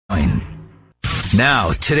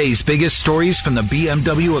Now, today's biggest stories from the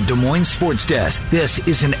BMW of Des Moines Sports Desk. This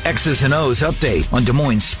is an X's and O's update on Des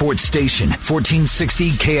Moines Sports Station, 1460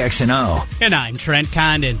 KXNO. And I'm Trent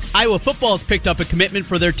Condon. Iowa football's picked up a commitment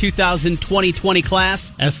for their 2020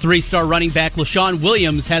 class as three-star running back LaShawn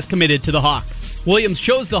Williams has committed to the Hawks. Williams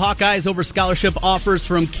chose the Hawkeyes over scholarship offers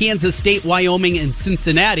from Kansas State, Wyoming, and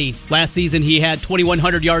Cincinnati. Last season, he had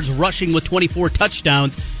 2,100 yards rushing with 24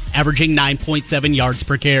 touchdowns, averaging 9.7 yards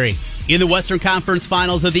per carry. In the Western Conference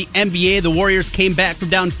Finals of the NBA, the Warriors came back from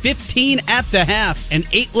down 15 at the half and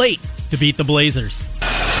 8 late to beat the Blazers.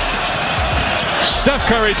 Steph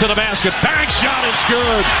Curry to the basket. Bank shot is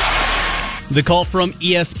good. The call from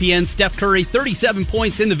ESPN, Steph Curry, 37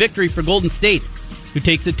 points in the victory for Golden State, who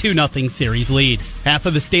takes a 2-0 series lead. Half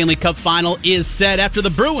of the Stanley Cup final is set after the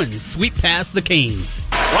Bruins sweep past the Canes.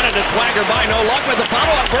 Wanted to swagger by, no luck with the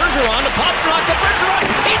follow-up. Bergeron, the pop block to Bergeron.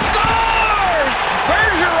 He scores!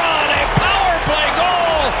 Bergeron, a power play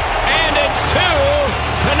goal, and it's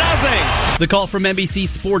 2-0. The call from NBC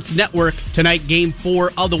Sports Network. Tonight, Game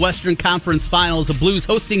 4 of the Western Conference Finals. The Blues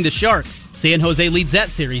hosting the Sharks. San Jose leads that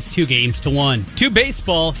series 2-1. To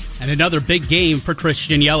baseball, and another big game for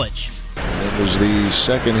Christian Yelich. It was the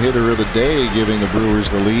second hitter of the day, giving the Brewers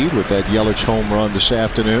the lead with that Yelich home run this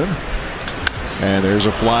afternoon. And there's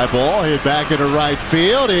a fly ball hit back into right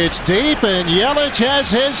field. It's deep, and Yelich has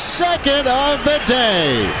his second of the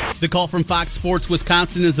day. The call from Fox Sports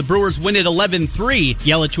Wisconsin as the Brewers win at 11-3.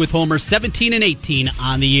 Yelich with homers 17 and 18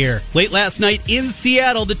 on the year. Late last night in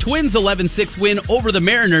Seattle, the Twins 11-6 win over the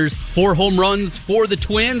Mariners. 4 home runs for the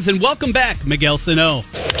Twins, and welcome back, Miguel Sano.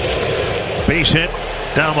 Base hit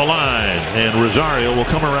down the line, and Rosario will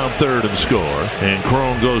come around third and score. And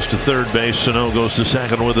Crone goes to third base. Sano goes to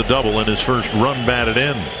second with a double in his first run batted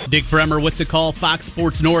in. Dick Bremer with the call, Fox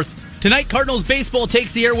Sports North. Tonight, Cardinals baseball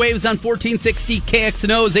takes the airwaves on 1460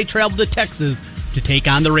 KXNO as they travel to Texas to take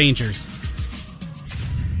on the Rangers.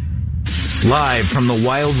 Live from the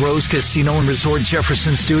Wild Rose Casino and Resort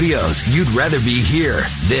Jefferson Studios. You'd rather be here.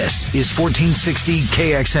 This is 1460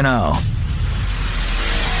 KXNO.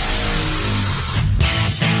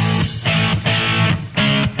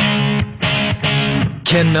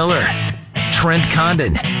 Ken Miller, Trent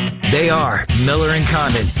Condon. They are Miller and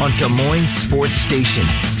Condon on Des Moines Sports Station,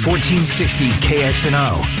 1460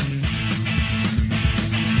 KXNO.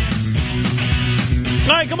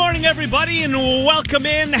 All right, good morning, everybody, and welcome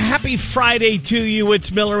in. Happy Friday to you.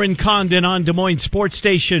 It's Miller and Condon on Des Moines Sports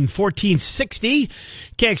Station, 1460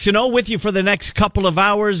 KXNO, with you for the next couple of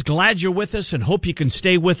hours. Glad you're with us and hope you can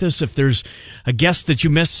stay with us. If there's a guest that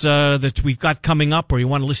you miss that we've got coming up, or you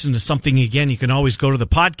want to listen to something again, you can always go to the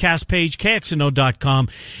podcast page, KXNO.com,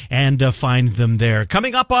 and find them there.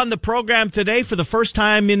 Coming up on the program today, for the first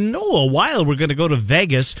time in a while, we're going to go to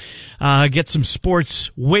Vegas, get some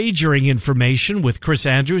sports wagering information with Chris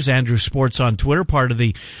Andrews, Andrews Sports on Twitter, part of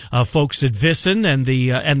the folks at Visson and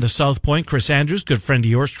the South Point. Chris Andrews, good friend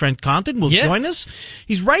of yours, Trent Condon, will join us.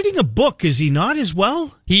 He's writing a book, is he not, as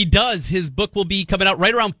well? He does. His book will be coming out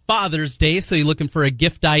right around Father's Day, so you're looking for a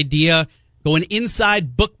gift idea. Going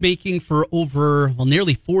inside bookmaking for over,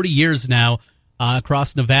 nearly 40 years now,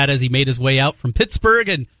 across Nevada as he made his way out from Pittsburgh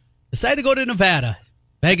and decided to go to Nevada,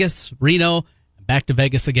 Vegas, Reno, back to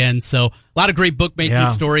Vegas again. So a lot of great bookmaking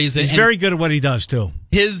stories. He's very good at what he does, too.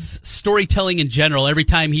 His storytelling in general, every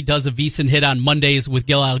time he does a VSiN hit on Mondays with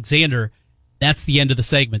Gil Alexander, that's the end of the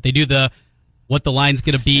segment. They do what the line's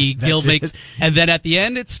going to be. Gil makes, and then at the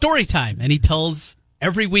end, it's story time. And he tells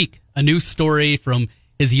every week a new story from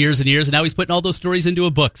his years and years, and now he's putting all those stories into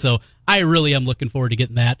a book. So I really am looking forward to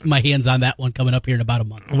getting my hands on that one coming up here in about a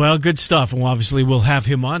month. Well, good stuff. And obviously we'll have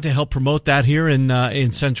him on to help promote that here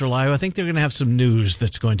in Central Iowa. I think they're going to have some news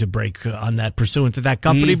that's going to break on that pursuant to that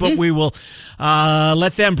company, but we will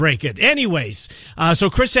let them break it. Anyways, so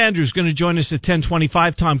Chris Andrews is going to join us at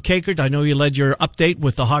 10:25. Tom Kakert, I know you led your update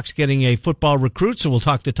with the Hawks getting a football recruit, so we'll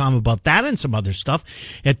talk to Tom about that and some other stuff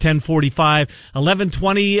at 10:45.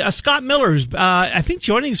 11:20, Scott Miller's, I think,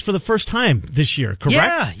 joining us for the first time this year,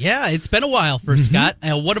 correct? Yeah. It's been a while for Scott.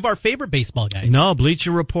 One of our favorite baseball guys. No, Bleacher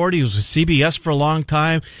Report. He was with CBS for a long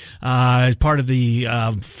time. Part of the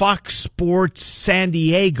Fox Sports San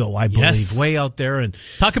Diego, I believe, way out there. And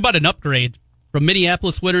talk about an upgrade from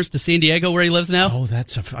Minneapolis Winters to San Diego, where he lives now. Oh,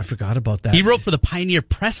 I forgot about that. He wrote for the Pioneer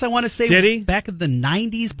Press, I want to say. Did he? Back in the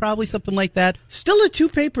 90s, probably, something like that. Still a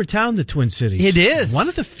two-paper town, the Twin Cities. It is. One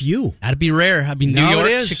of the few. That'd be rare. I mean, New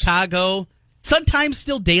York, Chicago. Sometimes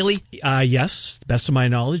still daily. Yes, best of my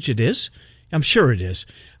knowledge, it is. I'm sure it is.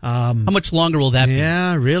 How much longer will that be?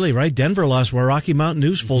 Yeah, really, right? Denver lost where Rocky Mountain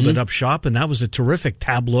News folded up shop, and that was a terrific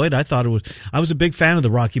tabloid. I was a big fan of the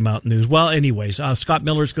Rocky Mountain News. Well, anyways, Scott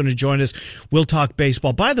Miller's going to join us. We'll talk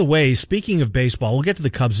baseball. By the way, speaking of baseball, we'll get to the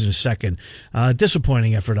Cubs in a second.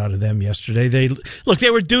 Disappointing effort out of them yesterday. They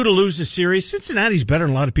were due to lose the series. Cincinnati's better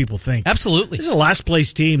than a lot of people think. Absolutely. This is a last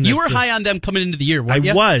place team. You were high on them coming into the year, weren't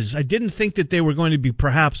you? I was. I didn't think that they were going to be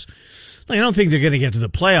perhaps... I don't think they're going to get to the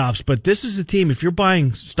playoffs, but this is a team, if you're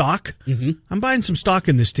buying stock, I'm buying some stock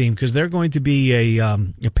in this team because they're going to be a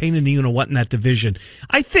pain in the you-know-what in that division.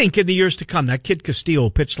 I think in the years to come, that kid Castillo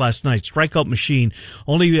pitched last night, strikeout machine,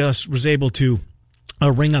 only was able to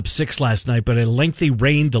ring up 6 last night, but a lengthy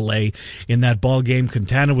rain delay in that ball game.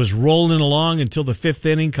 Quintana was rolling along until the 5th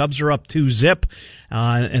inning. Cubs are up 2-0,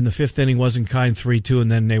 and the 5th inning wasn't kind, 3-2, and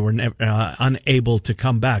then they were unable to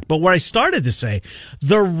come back. But what I started to say,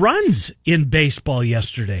 the runs in baseball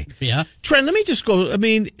yesterday. Yeah. Trent, let me just go,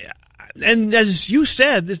 and as you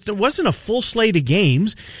said, there wasn't a full slate of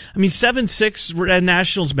games. 7-6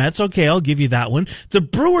 Nationals Mets. Okay, I'll give you that one. The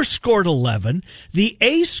Brewers scored 11. The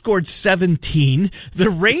A's scored 17. The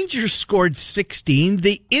Rangers scored 16.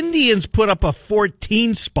 The Indians put up a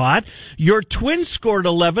 14 spot. Your Twins scored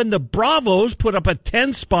 11. The Bravos put up a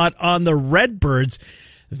 10 spot on the Redbirds.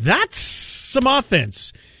 That's some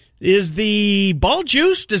offense. Is the ball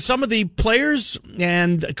juiced? As some of the players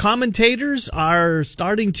and commentators are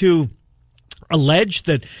starting to allege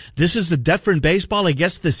that this is the different baseball. I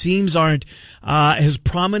guess the seams aren't as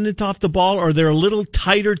prominent off the ball, or they're a little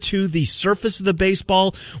tighter to the surface of the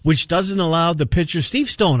baseball, which doesn't allow the pitcher. Steve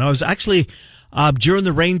Stone, I was actually during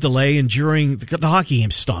the rain delay and during the hockey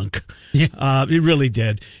game stunk. Yeah. It really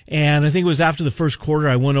did. And I think it was after the first quarter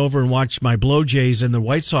I went over and watched my Blow Jays and the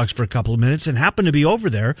White Sox for a couple of minutes and happened to be over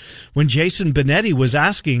there when Jason Benetti was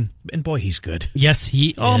asking, and boy, he's good. Yes,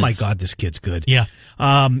 he is. Oh my God, this kid's good. Yeah.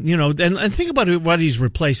 And think about what he's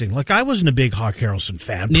replacing. Like, I wasn't a big Hawk Harrelson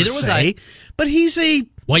fan. Neither was I. But he's a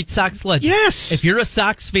White Sox legend. Yes. If you're a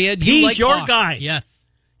Sox fan, he's like your Hawk. guy. Yes.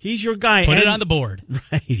 He's your guy. Put it on the board.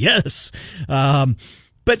 Right, yes.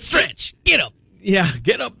 But stretch. Get up. Yeah,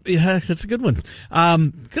 get up. Yeah, that's a good one.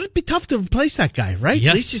 Could it be tough to replace that guy, right? Yes.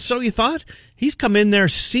 At least so you thought. He's come in there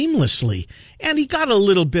seamlessly, and he got a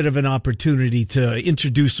little bit of an opportunity to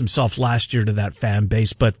introduce himself last year to that fan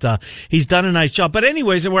base, but he's done a nice job. But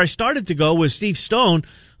anyways, where I started to go was Steve Stone,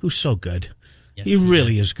 who's so good. Yes, he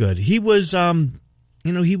really is good. He was...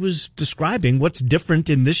 he was describing what's different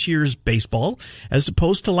in this year's baseball as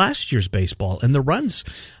opposed to last year's baseball. And the runs,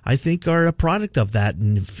 I think, are a product of that.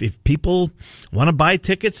 And if people want to buy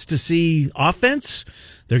tickets to see offense,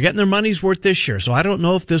 they're getting their money's worth this year. So I don't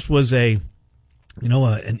know if this was an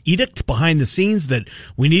edict behind the scenes that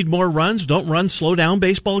we need more runs. Don't run, slow down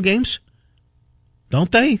baseball games. Don't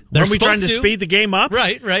they? Aren't we trying to speed the game up?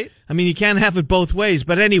 Right. You can't have it both ways.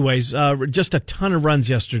 But anyways, just a ton of runs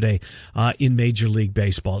yesterday in Major League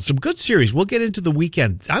Baseball. Some good series. We'll get into the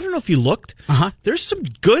weekend. I don't know if you looked. There's some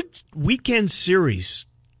good weekend series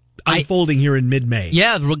unfolding here in mid-May.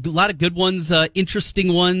 Yeah, a lot of good ones,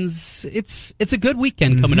 interesting ones. It's a good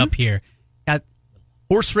weekend coming up here. At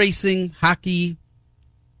horse racing, hockey,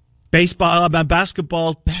 baseball,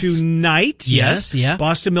 basketball tonight. Yes, yeah.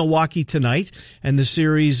 Boston, Milwaukee tonight, and the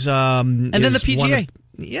series. And then the PGA.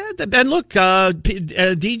 And look,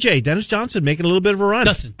 DJ Dennis Johnson making a little bit of a run.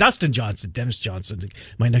 Dustin Johnson, Dennis Johnson,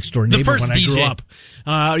 my next door neighbor when I grew up.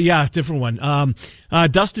 Different one.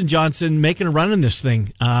 Dustin Johnson making a run in this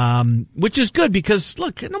thing, which is good because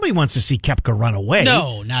look, nobody wants to see Koepka run away.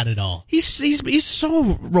 No, not at all. He's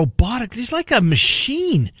so robotic. He's like a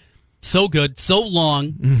machine. So good, so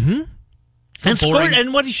long. Mm-hmm. And scored,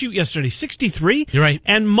 and what did he shoot yesterday? 63? You're right.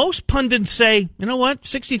 And most pundits say, you know what,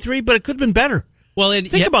 63, but it could have been better. Well,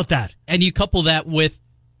 think about that. And you couple that with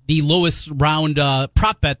the lowest round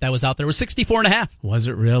prop bet that was out there. It was 64.5. Was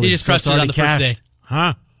it really? He just crushed it on the first day.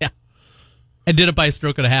 Huh? Yeah. And did it by a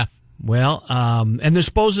stroke and a half. Well, and there's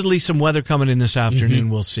supposedly some weather coming in this afternoon.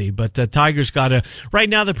 We'll see. But Tiger's got right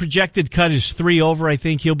now the projected cut is 3 over. I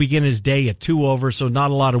think he'll begin his day at 2 over, so not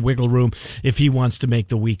a lot of wiggle room if he wants to make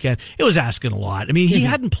the weekend. It was asking a lot. He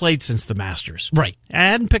hadn't played since the Masters. Right. I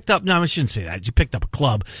hadn't picked up, no, I shouldn't say that. He picked up a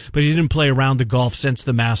club, but he didn't play around the golf since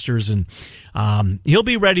the Masters, and he'll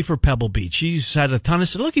be ready for Pebble Beach. He's had a ton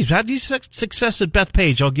of, look, he's had success at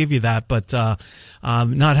Bethpage, I'll give you that, but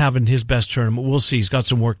not having his best tournament. We'll see. He's got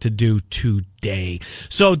some work to do today.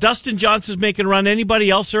 So Dustin Johnson's making a run. Anybody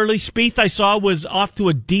else early? Spieth, I saw, was off to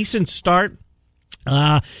a decent start.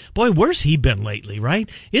 Boy, where's he been lately, right?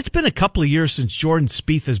 It's been a couple of years since Jordan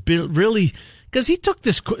Spieth has been really because he took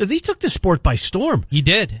this sport by storm. He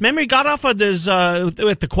did. Remember, he got off at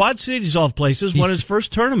the Quad Cities of all places, won his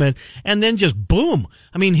first tournament, and then just boom.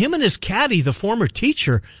 I mean, him and his caddy, the former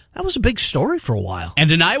teacher, that was a big story for a while.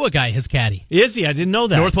 And an Iowa guy, his caddy. Is he? I didn't know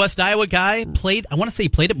that. Northwest Iowa guy played. I want to say he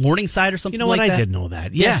played at Morningside or something. You know what? like that. I did know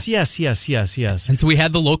that. Yes. And so we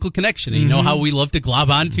had the local connection. And you know how we love to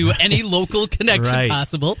glob onto any local connection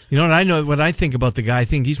possible. You know what I know? What I think about the guy, I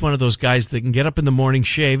think he's one of those guys that can get up in the morning,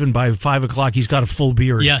 shave, and by 5 o'clock he's got a full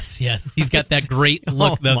beard. Yes. He's got that great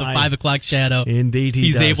look, the 5 o'clock shadow. Indeed,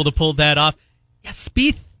 he's does. able to pull that off. Yeah,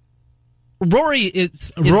 Spieth.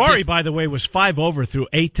 Rory, by the way, was 5 over through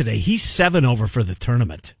 8 today. He's 7 over for the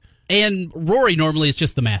tournament. And Rory normally is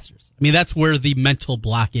just the Masters. I mean, that's where the mental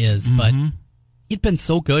block is. But he'd been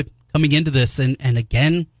so good coming into this. And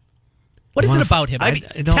again, what is it about him? I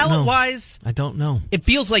mean, talent-wise, I don't know. It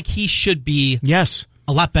feels like he should be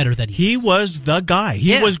a lot better than he was the guy.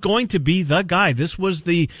 He was going to be the guy. This was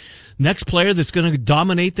the next player that's going to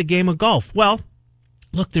dominate the game of golf. Well,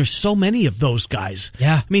 look, there's so many of those guys.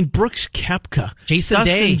 Yeah. I mean, Brooks Koepka, Dustin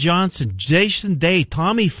Day Johnson, Jason Day,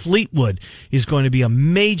 Tommy Fleetwood is going to be a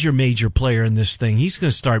major, major player in this thing. He's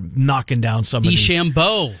going to start knocking down some of these.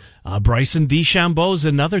 DeChambeau. Bryson DeChambeau is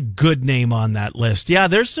another good name on that list. Yeah,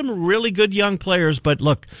 there's some really good young players, but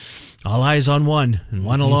look, all eyes on one and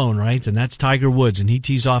one alone, right? And that's Tiger Woods, and he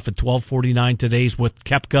tees off at 12:49 today's with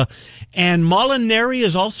Koepka. And Molinari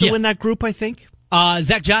is also in that group, I think.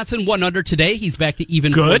 Zach Johnson 1 under today. He's back to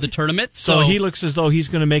even for the tournament. So he looks as though he's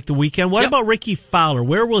going to make the weekend. What about Ricky Fowler?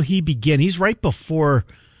 Where will he begin? He's right before.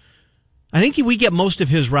 I think we get most of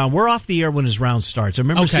his round. We're off the air when his round starts. I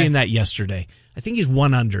remember seeing that yesterday. I think he's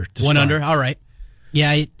 1 under. To 1 start. under. All right. Yeah,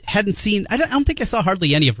 I hadn't seen. I don't think I saw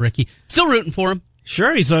hardly any of Ricky. Still rooting for him.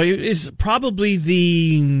 Sure, he's probably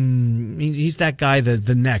he's that guy,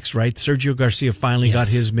 the next, right? Sergio Garcia finally got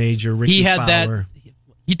his major. Ricky Fowler. That.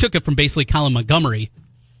 He took it from basically Colin Montgomery,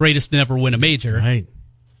 greatest to never win a major. Right.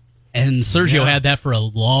 And Sergio had that for a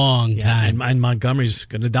long time. And Montgomery's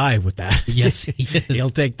going to die with that. Yes, he is. He'll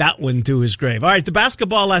take that one to his grave. All right, the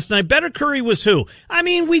basketball last night. Better Curry was who? I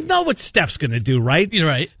mean, we know what Steph's going to do, right? You're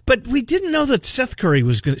right. But we didn't know that Seth Curry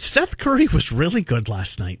was good. Seth Curry was really good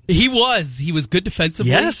last night. He was. He was good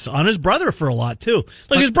defensively. Yes, on his brother for a lot, too.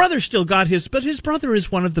 Look, his brother still got his, but his brother is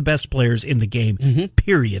one of the best players in the game,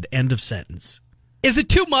 period, end of sentence. Is it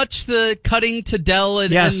too much, the cutting to Dell?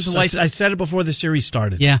 And, yes, and I said it before the series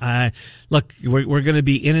started. Yeah. Look, we're going to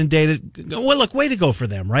be inundated. Well, look, way to go for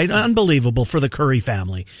them, right? Unbelievable for the Curry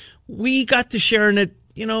family. We got to share in it,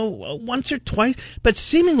 once or twice, but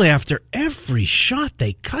seemingly after every shot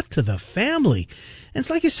they cut to the family. And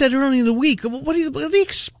it's like I said earlier in the week, what do you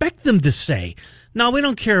expect them to say? No, we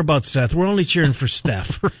don't care about Seth. We're only cheering for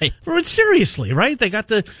Steph. Right. Seriously, right? They got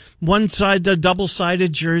the one side, the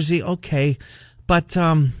double-sided jersey. Okay. But,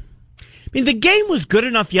 the game was good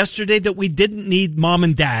enough yesterday that we didn't need mom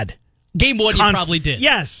and dad. Game 1, you probably did.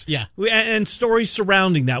 Yes. Yeah. And stories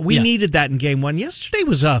surrounding that. We needed that in game 1. Yesterday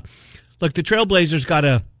was look, the Trailblazers got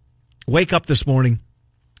to wake up this morning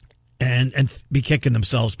and be kicking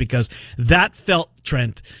themselves because that felt,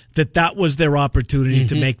 Trent, that was their opportunity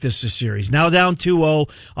to make this a series. Now down 2-0.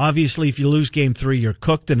 Obviously, if you lose game 3, you're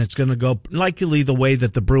cooked, and it's going to go likely the way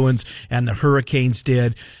that the Bruins and the Hurricanes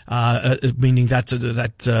did, meaning that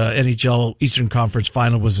NHL Eastern Conference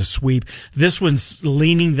final was a sweep. This one's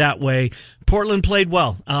leaning that way. Portland played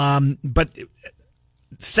well, but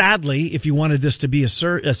sadly, if you wanted this to be a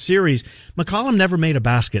series, McCollum never made a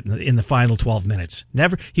basket in the final 12 minutes.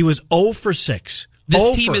 Never. He was 0 for 6.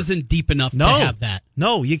 This team isn't deep enough to have that.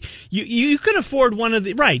 No, you can afford one of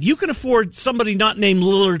the right. You can afford somebody not named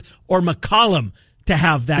Lillard or McCollum to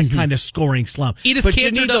have that kind of scoring slump. Enos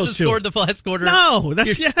Kanter doesn't score the last quarter. No,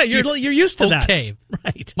 you're used to that. Okay,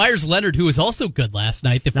 right. Myers Leonard, who was also good last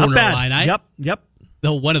night, the former Illini. Yep.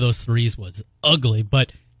 Though one of those threes was ugly,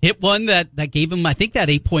 but hit one that gave him, I think, that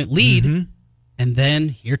 8-point lead. And then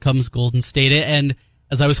here comes Golden State. And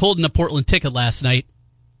as I was holding a Portland ticket last night.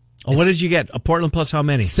 Oh, what did you get? A Portland plus how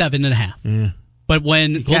many? 7.5. Yeah. But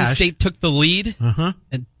when Golden State took the lead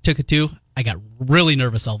and took it 2, I got really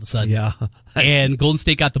nervous all of a sudden. Yeah. And Golden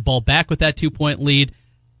State got the ball back with that 2-point lead.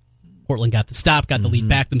 Portland got the stop, got the lead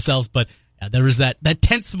back themselves. But there was that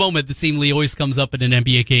tense moment that seemingly always comes up in an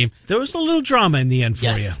NBA game. There was a little drama in the end for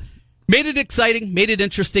you. Made it exciting, made it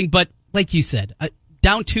interesting, but like you said,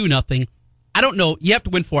 down 2-0. I don't know. You have to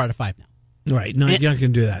win 4 out of 5 now. Right. No, you're not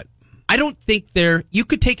going to do that. I don't think you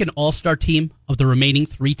could take an all-star team of the remaining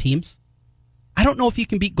 3 teams. I don't know if you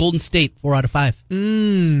can beat Golden State 4 out of 5. I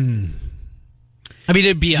mean,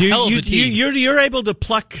 it'd be a hell of a team. You're able to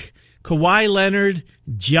pluck Kawhi Leonard,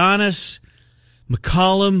 Giannis,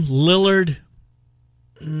 McCollum, Lillard,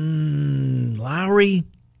 Lowry.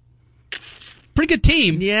 Pretty good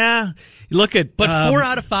team. Yeah. Look at... But 4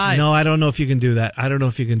 out of 5. No, I don't know if you can do that.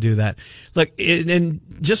 Look, and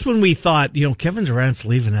just when we thought, Kevin Durant's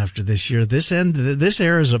leaving after this year, this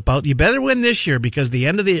era is about... You better win this year because the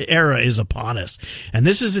end of the era is upon us. And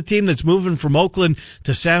this is a team that's moving from Oakland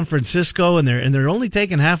to San Francisco, and they're only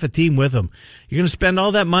taking half a team with them. You're going to spend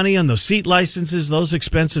all that money on those seat licenses, those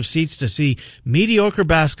expensive seats to see mediocre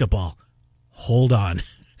basketball. Hold on.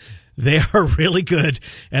 They are really good,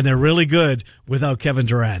 and they're really good without Kevin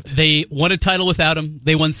Durant. They won a title without him.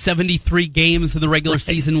 They won 73 games in the regular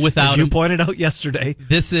season without him. As you pointed out yesterday.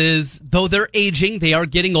 Though they're aging, they are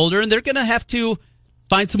getting older, and they're going to have to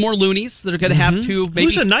find some more loonies. They're going to have to maybe...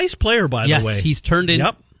 Who's a nice player, by the way. Yes, he's turned in...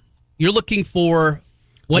 Yep. You're looking for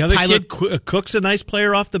what the other Tyler... kid, Cook's a nice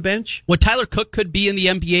player off the bench. What Tyler Cook could be in the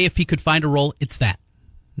NBA if he could find a role, it's that.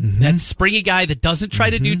 That springy guy that doesn't try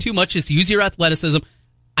to do too much, just use your athleticism.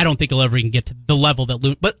 I don't think he'll ever even get to the level that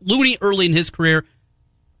Looney... But Looney, early in his career,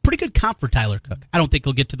 pretty good comp for Tyler Cook. I don't think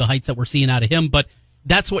he'll get to the heights that we're seeing out of him, but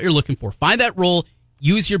that's what you're looking for. Find that role,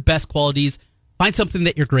 use your best qualities, find something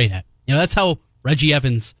that you're great at. That's how Reggie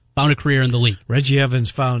Evans found a career in the league. Reggie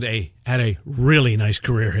Evans had a really nice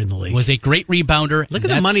career in the league. Was a great rebounder. Look at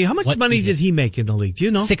the money. How much money did he make in the league? Do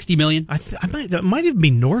you know? $60 million. It might even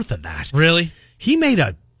be north of that. Really? He made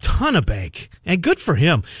a ton of bank, and good for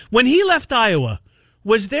him. When he left Iowa,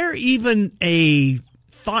 was there even a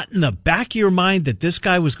thought in the back of your mind that this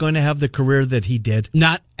guy was going to have the career that he did?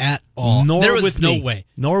 Not at all. There was no way.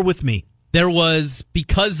 Nor with me. There was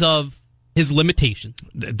because of his limitations.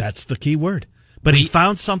 That's the key word. But he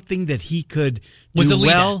found something that he could do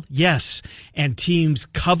well. Yes. And teams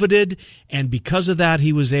coveted. And because of that,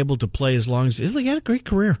 he was able to play as long as he had a great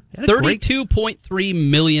career. $32.3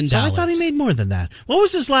 million. So I thought he made more than that. What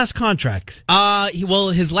was his last contract?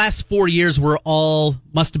 His last 4 years were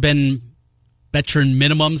must have been veteran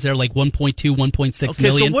minimums. They're like 1.2, 1.6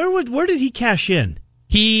 million. So where did he cash in?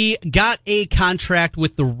 He got a contract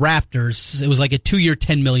with the Raptors. It was like a 2-year,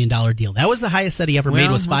 $10 million deal. That was the highest that he ever made,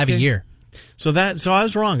 was $5 a year. So I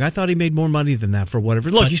was wrong. I thought he made more money than that for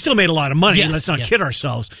whatever. Look, he still made a lot of money. Yes, let's not kid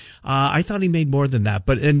ourselves. I thought he made more than that.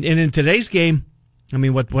 But in today's game, I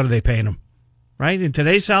mean, what are they paying him? Right? In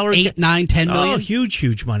today's salary? 8, 9, 10 million. Oh,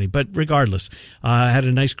 huge money. But regardless, had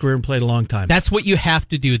a nice career and played a long time. That's what you have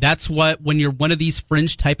to do. That's when you're one of these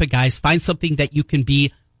fringe type of guys, find something that you can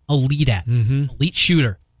be elite at. Elite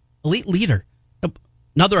shooter. Elite leader.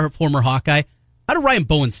 Another former Hawkeye. How did Ryan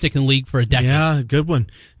Bowen stick in the league for a decade? Yeah, good one.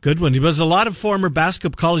 There was a lot of former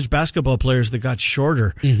college basketball players that got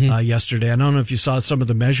shorter yesterday. I don't know if you saw some of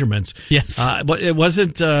the measurements. Yes. But it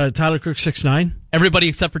wasn't Tyler Cook 6'9"? Everybody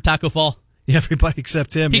except for Taco Fall. Yeah, everybody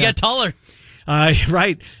except him. He got taller.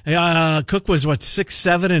 Right. Cook was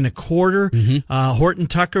 6'7" and a quarter. Horton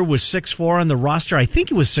Tucker was 6'4" on the roster. I think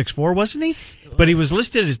he was 6'4", wasn't he? But he was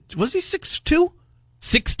listed as, was he 6'2"?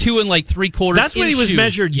 6'2" and like 3/4. That's when he was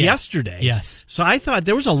measured yesterday. Yes. So I thought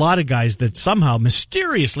there was a lot of guys that somehow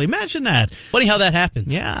mysteriously, imagine that. Funny how that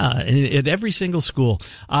happens. Yeah, at every single school.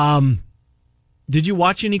 Did you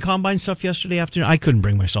watch any combine stuff yesterday afternoon? I couldn't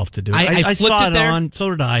bring myself to do it. I saw it on. So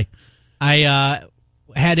did I. I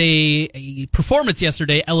had a performance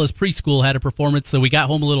yesterday. Ella's preschool had a performance, so we got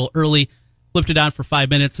home a little early, flipped it on for 5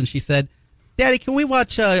 minutes, and she said, Daddy, can we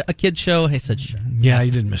watch a kid show? I said, sure. Yeah,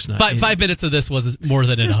 you didn't miss nothing. 5 minutes of this was more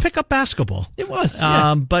than enough. Just pick up basketball. It was,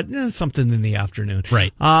 but something in the afternoon.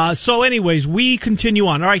 Right. So anyways, we continue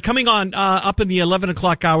on. All right, coming on up in the 11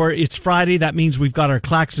 o'clock hour, it's Friday. That means we've got our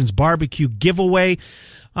Claxons Barbecue giveaway.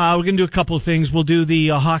 We're going to do a couple of things. We'll do the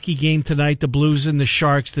hockey game tonight, the Blues and the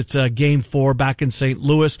Sharks. That's Game 4 back in St.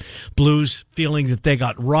 Louis. Blues feeling that they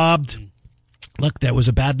got robbed. Look, that was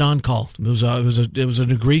a bad non-call. It was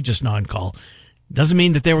an egregious non-call. Doesn't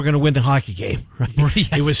mean that they were going to win the hockey game, right?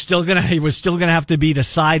 Yes. It was still going to have to be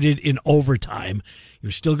decided in overtime.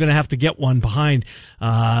 You're still going to have to get one behind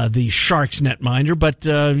the Sharks netminder, but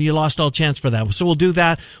you lost all chance for that. So we'll do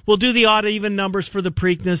that. We'll do the odd even numbers for the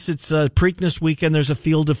Preakness. It's Preakness weekend. There's a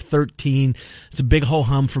field of 13. It's a big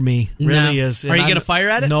ho-hum for me. Really is. Are you going to fire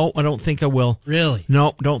at it? No, I don't think I will. Really?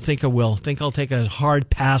 No, don't think I will. I think I'll take a hard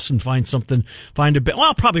pass and find a bit. Well,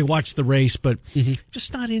 I'll probably watch the race, but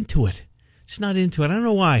just not into it. Just not into it. I don't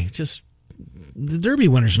know why. Just the Derby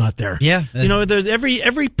winner's not there. Yeah. There's every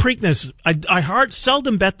Preakness. I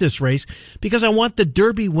seldom bet this race because I want the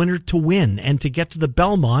Derby winner to win and to get to the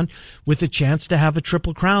Belmont with a chance to have a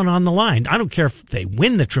Triple Crown on the line. I don't care if they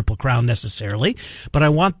win the Triple Crown necessarily, but I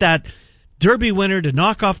want that Derby winner to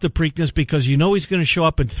knock off the Preakness because he's going to show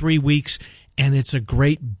up in 3 weeks, and it's a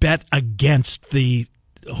great bet against the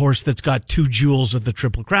horse that's got 2 jewels of the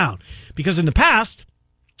Triple Crown. Because in the past,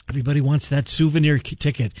 Everybody wants that souvenir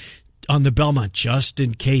ticket on the Belmont just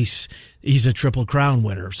in case he's a Triple Crown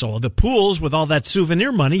winner. So the pools with all that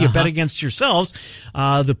souvenir money, you bet against yourselves.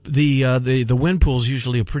 The win pool is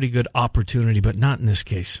usually a pretty good opportunity, but not in this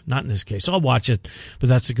case. Not in this case. I'll watch it, but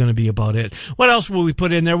that's going to be about it. What else will we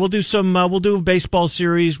put in there? We'll do we'll do a baseball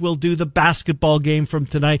series. We'll do the basketball game from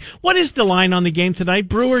tonight. What is the line on the game tonight?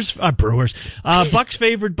 Bucks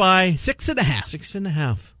favored by 6.5.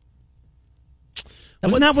 6.5.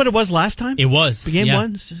 Wasn't that what it was last time? It was. Game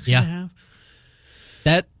 1, 6.5.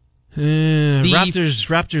 That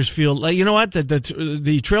Raptors feel like, you know what? The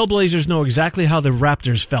Trailblazers know exactly how the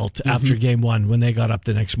Raptors felt after Game 1 when they got up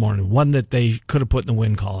the next morning. One that they could have put in the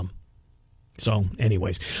win column. So,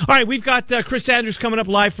 anyways. All right, we've got Chris Andrews coming up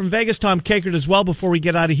live from Vegas. Tom Kakert as well before we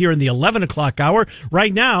get out of here in the 11 o'clock hour.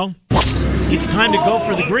 Right now, it's time to go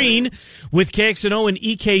for the green with KXNO and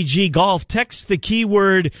EKG Golf. Text the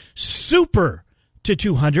keyword SUPER to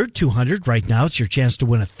 200 right now. It's your chance to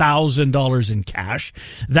win $1,000 in cash.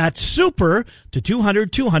 That's SUPER to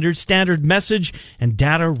 200 standard message and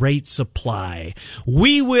data rate supply.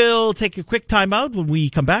 We will take a quick time out. When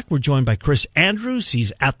we come back, we're joined by Chris Andrews.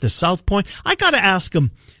 He's at the South Point. I got to ask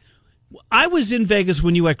him, I was in Vegas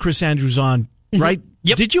when you had Chris Andrews on, right?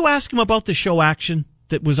 Yep. Did you ask him about the show action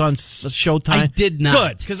that was on Showtime? I did not.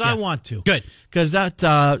 Good, because I want to. Good. Because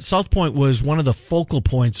that South Point was one of the focal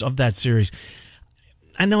points of that series.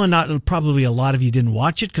 I know probably a lot of you didn't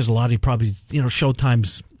watch it because a lot of you probably,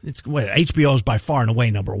 Showtime's, HBO is by far and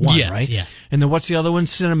away number one, yes, right? Yeah. And then what's the other one?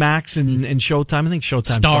 Cinemax and Showtime. I think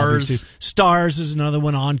Showtime. Stars. Stars is another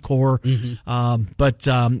one, Encore. But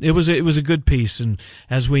it was a good piece. And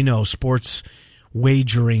as we know, sports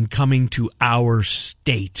wagering coming to our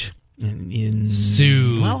state. In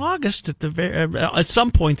soon. Well, August at some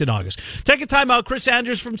point in August. Take a time out. Chris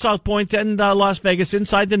Andrews from South Point and Las Vegas.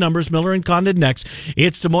 Inside the Numbers. Miller and Condon next.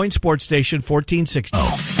 It's Des Moines Sports Station 1460.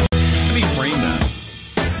 Let me frame that.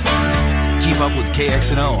 Keep up with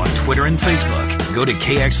KXNO on Twitter and Facebook. Go to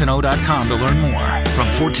KXNO.com to learn more. From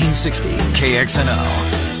 1460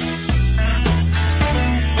 KXNO.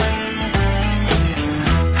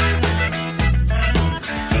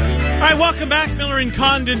 All right, welcome back. Miller and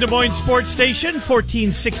Condon, Des Moines Sports Station,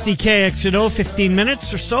 1460 KXNO, 15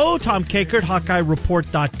 minutes or so. Tom Kakert,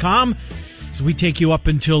 HawkeyeReport.com. As we take you up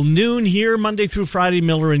until noon here, Monday through Friday,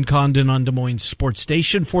 Miller and Condon on Des Moines Sports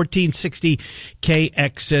Station, 1460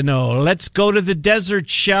 KXNO. Let's go to the desert,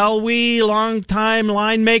 shall we? Longtime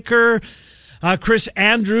line maker, Chris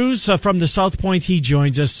Andrews from the South Point. He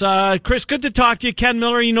joins us. Chris, good to talk to you. Ken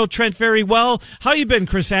Miller, you know Trent very well. How you been,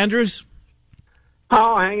 Chris Andrews?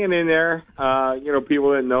 Oh, hanging in there.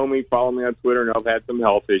 People that know me, follow me on Twitter, know I've had some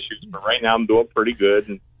health issues, but right now I'm doing pretty good,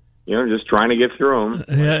 and just trying to get through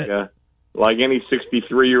them, like any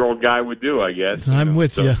 63-year-old guy would do, I guess. I'm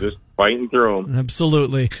with you. Just fighting through them.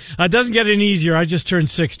 Absolutely. It doesn't get any easier. I just turned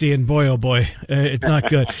 60, and boy, oh boy, it's not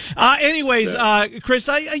good. Anyways, Chris,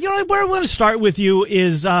 where I want to start with you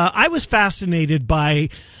is I was fascinated by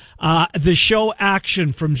the show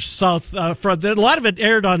action from South, a lot of it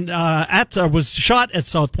aired on, was shot at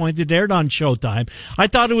South Point. It aired on Showtime. I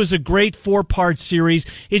thought it was a great 4-part series.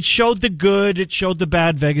 It showed the good, it showed the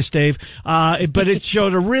bad, Vegas Dave, but it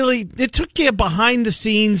showed it took you behind the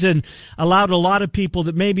scenes and allowed a lot of people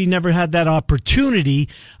that maybe never had that opportunity,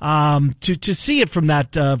 to see it from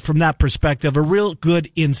that perspective, a real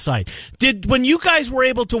good insight. When you guys were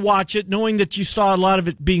able to watch it, knowing that you saw a lot of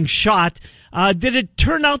it being shot, did it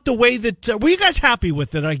turn out the way that... were you guys happy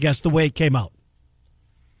with it, I guess, the way it came out?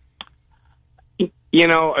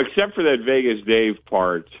 Except for that Vegas Dave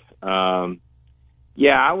part, I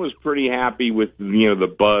was pretty happy with,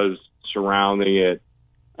 the buzz surrounding it.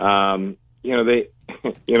 You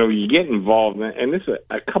get involved, and this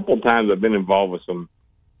a couple times I've been involved with some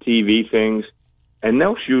TV things, and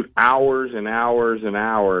they'll shoot hours and hours and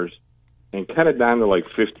hours and cut it down to like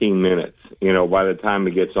 15 minutes, by the time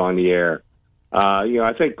it gets on the air.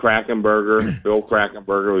 I think Krakenberger, Bill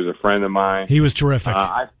Krakenberger, was a friend of mine. He was terrific.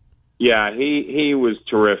 He was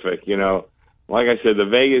terrific. Like I said, the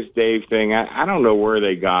Vegas Dave thing, I don't know where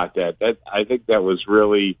they got that. I think that was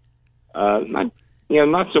really not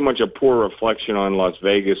so much a poor reflection on Las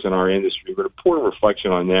Vegas and our industry, but a poor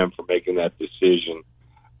reflection on them for making that decision.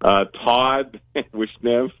 Todd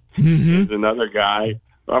Wishnev is another guy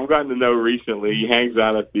I've gotten to know recently. He hangs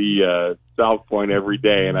out at the South Point every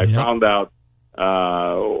day, and I found out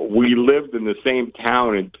we lived in the same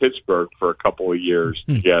town in Pittsburgh for a couple of years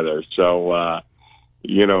together. So,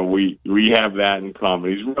 we have that in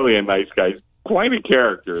common. He's really a nice guy. He's quite a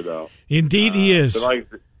character, though. Indeed, he is.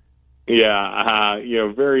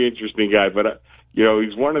 Very interesting guy. But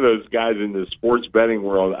he's one of those guys in the sports betting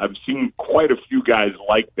world. I've seen quite a few guys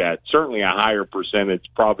like that. Certainly a higher percentage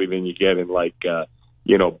probably than you get in like,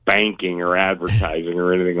 banking or advertising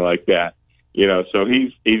or anything like that. So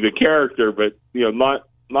he's a character, but,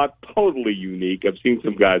 not totally unique. I've seen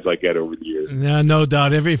some guys like that over the years. Yeah, no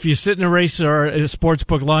doubt. If you sit in a race or a sports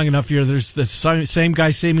book long enough, there's the same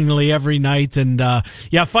guy seemingly every night. And,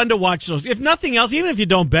 fun to watch those. If nothing else, even if you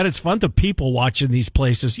don't bet, it's fun to people watch in these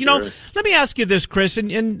places. Sure. Let me ask you this, Chris.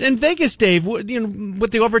 In Vegas, Dave,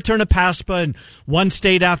 with the overturn of PASPA and one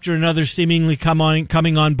state after another seemingly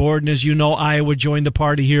coming on board, and as you know, Iowa joined the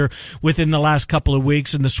party here within the last couple of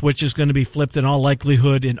weeks, and the switch is going to be flipped in all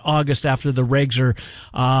likelihood in August after the regs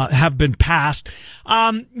have been passed.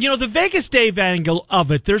 The Vegas Dave angle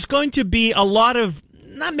of it, there's going to be a lot of,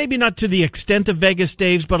 maybe not to the extent of Vegas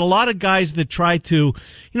Daves, but a lot of guys that try to,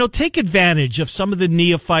 take advantage of some of the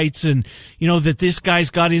neophytes and, that this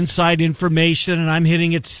guy's got inside information and I'm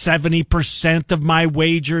hitting it 70% of my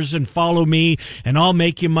wagers and follow me and I'll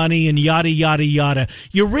make you money and yada, yada, yada.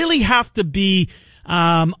 You really have to be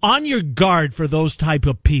on your guard for those type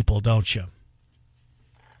of people, don't you?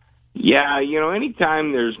 Yeah,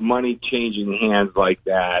 anytime there's money changing hands like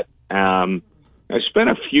that, I spent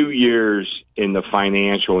a few years in the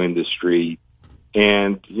financial industry,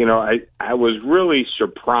 and, I was really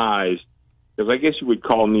surprised, because I guess you would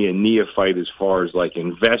call me a neophyte as far as, like,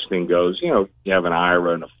 investing goes. You have an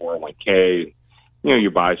IRA and a 401k,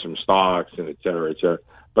 you buy some stocks, and et cetera, et cetera.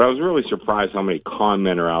 But I was really surprised how many con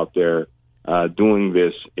men are out there doing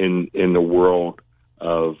this in the world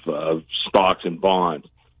of stocks and bonds.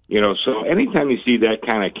 So anytime you see that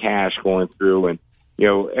kind of cash going through and,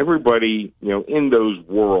 everybody, in those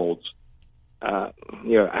worlds, I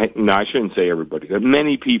shouldn't say everybody, but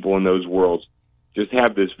many people in those worlds just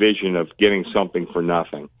have this vision of getting something for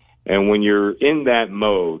nothing. And when you're in that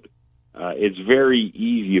mode, it's very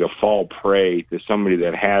easy to fall prey to somebody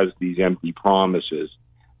that has these empty promises,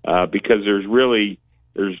 because it's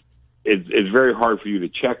very hard for you to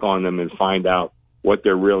check on them and find out what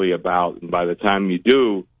they're really about. And by the time you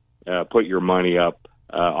do, put your money up,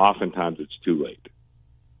 oftentimes it's too late.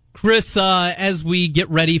 Chris, as we get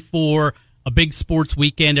ready for a big sports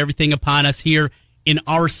weekend, everything upon us here in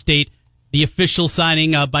our state, the official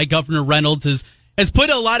signing by Governor Reynolds has put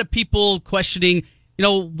a lot of people questioning,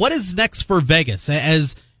 what is next for Vegas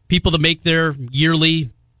as people that make their yearly,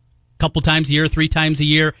 couple times a year, 3 times a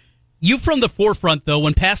year. You from the forefront, though,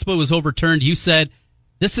 when PASPA was overturned, you said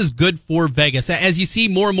this is good for Vegas. As you see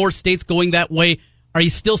more and more states going that way, are you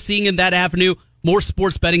still seeing in that avenue more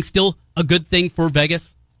sports betting still a good thing for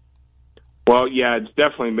Vegas? Well, yeah, it's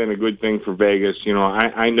definitely been a good thing for Vegas.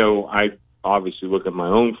 I know I obviously look at my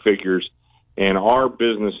own figures, and our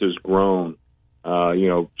business has grown,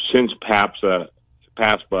 since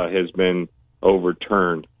PASPA has been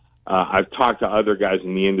overturned. I've talked to other guys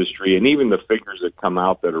in the industry, and even the figures that come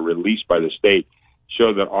out that are released by the state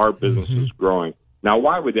show that our business is growing. Now,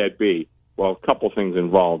 why would that be? Well, a couple things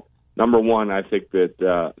involved. Number one, I think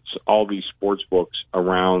that all these sports books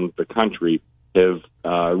around the country have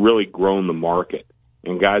really grown the market.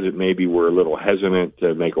 And guys that maybe were a little hesitant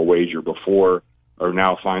to make a wager before are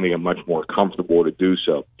now finding it much more comfortable to do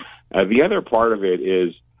so. The other part of it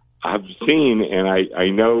is I've seen, and I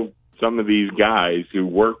know some of these guys who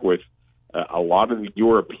work with a lot of the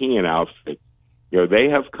European outfits, they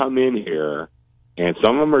have come in here, and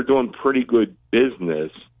some of them are doing pretty good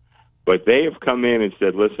business, but they have come in and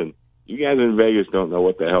said, listen, you guys in Vegas don't know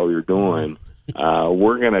what the hell you're doing.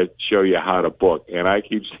 We're going to show you how to book. And I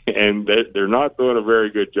keep saying they're not doing a very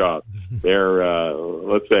good job. They're,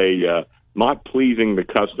 let's say, not pleasing the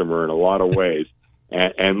customer in a lot of ways.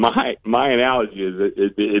 And my analogy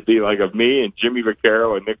is it'd be like if me and Jimmy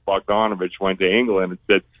Vaccaro and Nick Bogdanovich went to England and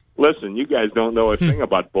said, listen, you guys don't know a thing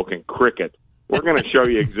about booking cricket. We're going to show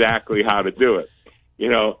you exactly how to do it.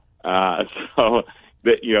 So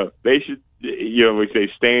that, they should, we say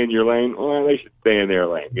stay in your lane. Well, they should stay in their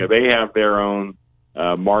lane. They have their own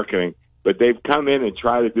marketing, but they've come in and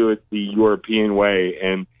tried to do it the European way.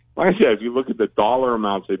 And like I said, if you look at the dollar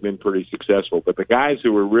amounts, they've been pretty successful. But the guys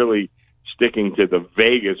who are really sticking to the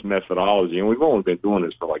Vegas methodology, and we've only been doing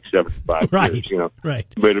this for like 75 years, Right.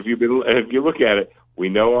 But if you look at it, we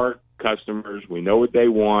know our customers, we know what they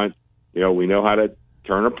want, we know how to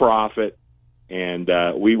turn a profit, and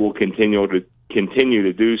we will continue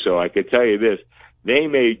to do so. I could tell you this, they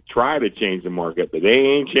may try to change the market, but they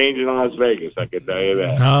ain't changing Las Vegas. I can tell you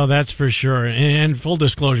that. No, that's for sure. And full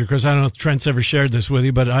disclosure, Chris, I don't know if Trent's ever shared this with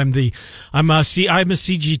you, but I'm a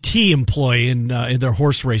CGT employee in their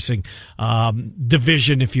horse racing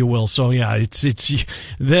division, if you will. So yeah, it's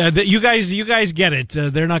you guys get it.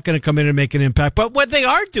 They're not going to come in and make an impact, but what they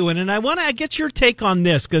are doing, and I want to get your take on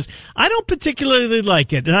this because I don't particularly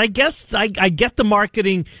like it, and I guess I get the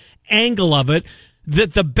marketing angle of it.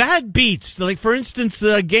 That the bad beats, like for instance,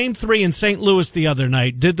 the Game 3 in St. Louis the other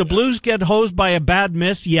night, did the Blues get hosed by a bad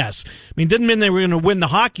miss? Yes. I mean, didn't mean they were going to win the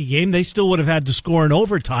hockey game. They still would have had to score in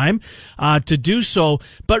overtime to do so.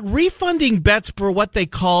 But refunding bets for what they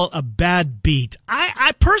call a bad beat,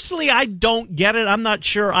 I personally, I don't get it. I'm not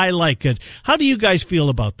sure I like it. How do you guys feel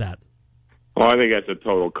about that? Well, I think that's a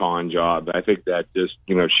total con job. I think that just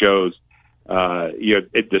shows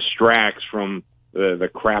it distracts from the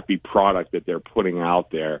crappy product that they're putting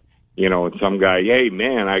out there, and some guy, hey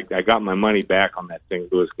man, I got my money back on that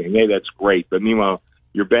St. Louis game. Hey, that's great. But meanwhile,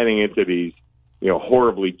 you're betting into these,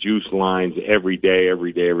 horribly juiced lines every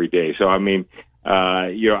day. So, I mean,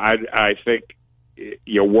 I think,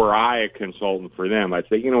 were I a consultant for them, I'd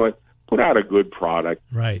say, you know what, put out a good product,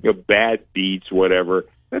 right? Bad beats, whatever.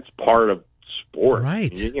 That's part of sport,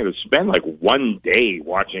 right? Spend like one day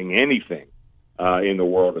watching anything in the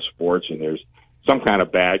world of sports, and there's some kind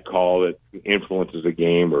of bad call that influences a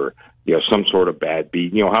game, or some sort of bad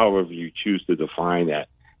beat, however you choose to define that,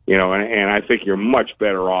 and I think you're much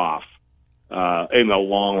better off in the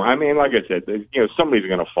long run. I mean, like I said, somebody's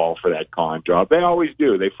going to fall for that con job. They always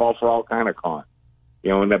do. They fall for all kind of con,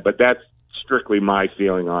 but that's strictly my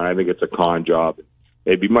feeling on it. I think it's a con job.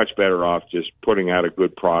 They'd be much better off just putting out a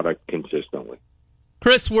good product consistently.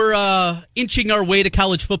 Chris, we're inching our way to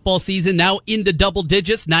college football season, now into double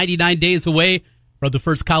digits, 99 days away from the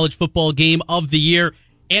first college football game of the year.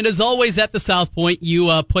 And as always at the South Point, you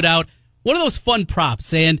put out one of those fun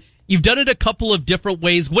props, and you've done it a couple of different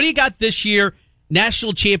ways. What do you got this year?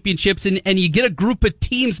 National championships, and you get a group of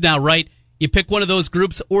teams now, right? You pick one of those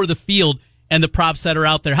groups or the field and the props that are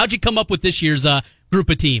out there. How'd you come up with this year's group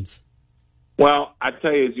of teams? Well, I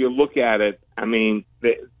tell you, as you look at it, I mean,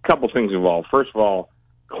 a couple things involved. First of all,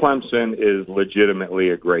 Clemson is legitimately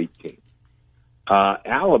a great team.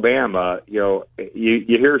 Alabama, you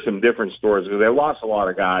hear some different stories because they lost a lot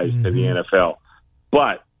of guys to the NFL,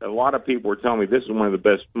 but a lot of people were telling me this is one of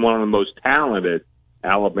the most talented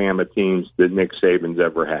Alabama teams that Nick Saban's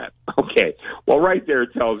ever had. Okay, well, right there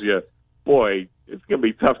it tells you, boy, it's going to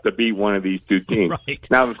be tough to beat one of these two teams. Right.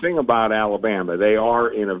 Now, the thing about Alabama, they are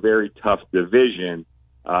in a very tough division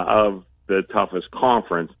of the toughest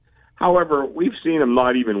conference. However, we've seen them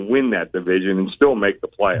not even win that division and still make the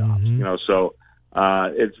playoffs. So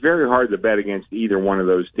it's very hard to bet against either one of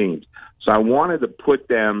those teams. So I wanted to put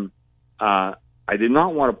them. I did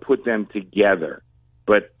not want to put them together,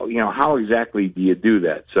 but how exactly do you do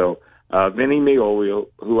that? So Vinny Mioli,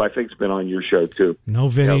 who I think's been on your show too. No,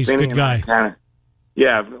 Vinny's a good guy. How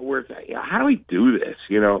do we do this?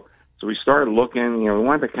 So we started looking. We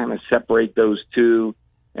wanted to kind of separate those two,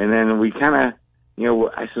 and then we kind of.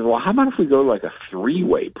 I said, well, how about if we go like a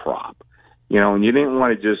three-way prop, and you didn't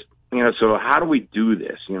want to just, so how do we do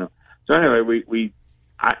this, So anyway,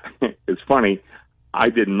 it's funny. I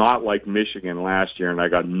did not like Michigan last year, and I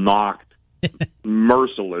got knocked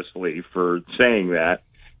mercilessly for saying that.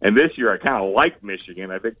 And this year I kind of like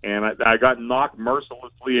Michigan, I think, and I got knocked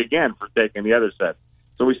mercilessly again for taking the other set.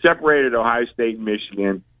 So we separated Ohio State and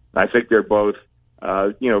Michigan. I think they're both,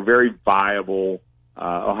 very viable.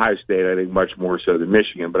 Ohio State, I think, much more so than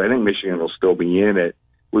Michigan, but I think Michigan will still be in it.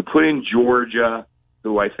 We put in Georgia,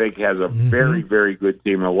 who I think has a very, very good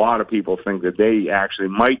team. A lot of people think that they actually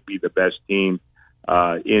might be the best team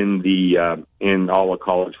in all of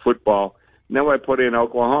college football. And then I put in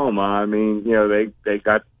Oklahoma. I mean, they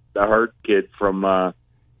got the Hurt kid from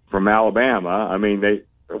Alabama. I mean,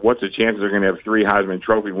 what's the chance they're going to have 3 Heisman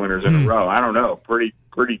Trophy winners in a row? I don't know.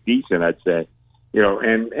 Pretty decent, I'd say.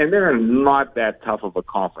 And they're not that tough of a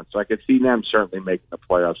conference, so I could see them certainly making the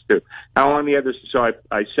playoffs too. Now on the other, so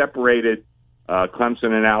I separated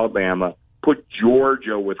Clemson and Alabama, put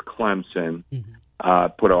Georgia with Clemson,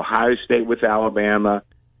 put Ohio State with Alabama,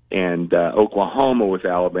 and Oklahoma with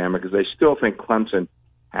Alabama because I still think Clemson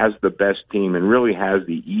has the best team and really has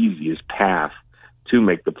the easiest path to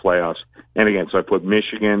make the playoffs. And again, so I put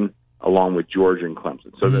Michigan along with Georgia and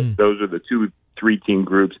Clemson. So those are the 2-3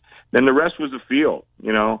 groups. Then the rest was the field,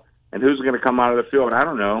 and who's going to come out of the field? I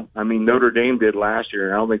don't know. I mean, Notre Dame did last year,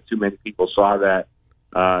 and I don't think too many people saw that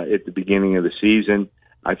at the beginning of the season.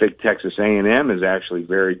 I think Texas A&M is actually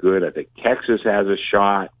very good. I think Texas has a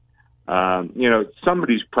shot.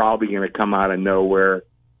 Somebody's probably going to come out of nowhere.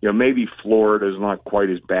 Maybe Florida's not quite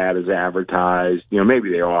as bad as advertised.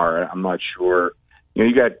 Maybe they are. I'm not sure.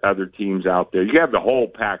 You got other teams out there. You have the whole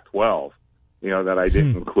Pac-12, that I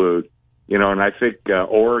didn't include. And I think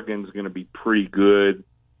Oregon's going to be pretty good.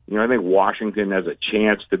 I think Washington has a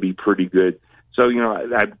chance to be pretty good. So,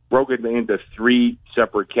 I broke it into 3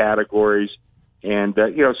 separate categories. And,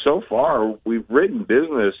 so far we've written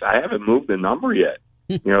business. I haven't moved the number yet,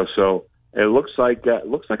 so it looks like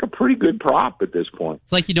a pretty good prop at this point.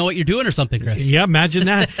 It's like you know what you're doing or something, Chris. Yeah, imagine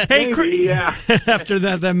that. Hey, Chris, yeah. After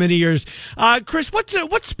that many years. Chris, what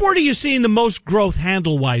sport are you seeing the most growth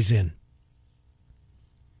handle-wise in?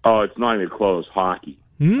 Oh, it's not even close. Hockey.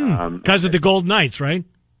 Because of the Golden Knights, right?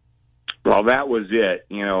 Well, that was it,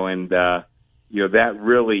 and, that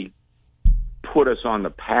really put us on the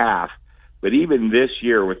path. But even this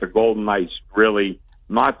year with the Golden Knights really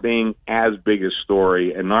not being as big a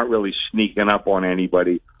story and not really sneaking up on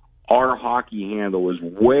anybody, our hockey handle was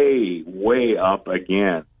way, way up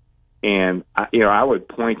again. And, I would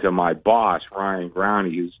point to my boss, Ryan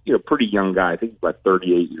Growney, who's, a pretty young guy. I think he's about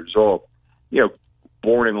 38 years old.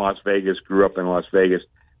 Born in Las Vegas, grew up in Las Vegas,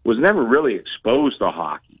 was never really exposed to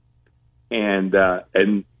hockey. And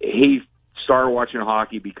he started watching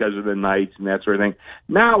hockey because of the Knights and that sort of thing.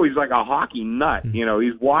 Now he's like a hockey nut.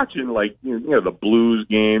 He's watching the Blues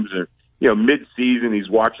games, or mid-season he's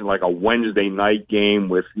watching like a Wednesday night game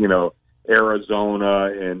with Arizona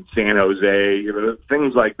and San Jose,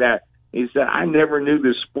 things like that. He said, I never knew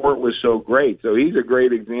this sport was so great. So he's a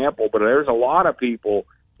great example. But there's a lot of people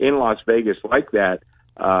in Las Vegas like that.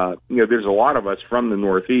 There's a lot of us from the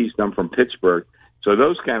Northeast. I'm from Pittsburgh. So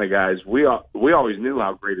those kind of guys, we always knew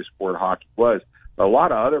how great a sport hockey was. But a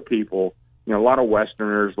lot of other people, a lot of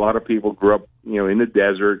Westerners, a lot of people grew up, in the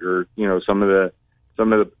desert or, some of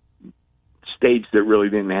the states that really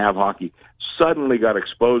didn't have hockey, suddenly got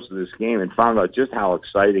exposed to this game and found out just how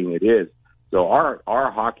exciting it is. So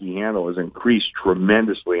our hockey handle has increased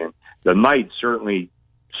tremendously, and the Knights certainly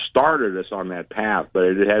started us on that path, but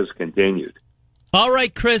it has continued. All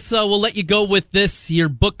right, Chris, we'll let you go with this. Your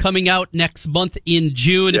book coming out next month in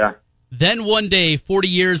June. Yeah. Then one day, 40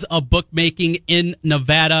 years of bookmaking in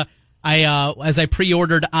Nevada. As I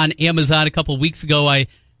pre-ordered on Amazon a couple of weeks ago, I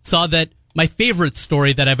saw that my favorite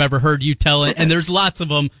story that I've ever heard you tell, and there's lots of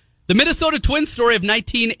them, the Minnesota Twins story of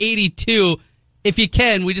 1982. If you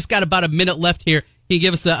can, we just got about a minute left here. Can you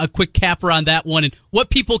give us a quick capper on that one and what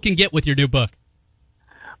people can get with your new book?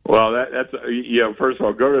 Well, that's first of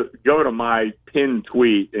all, go to my pinned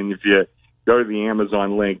tweet, and if you go to the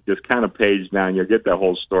Amazon link, just kind of page down, you'll get that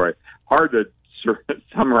whole story. Hard to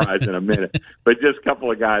summarize in a minute, but just a couple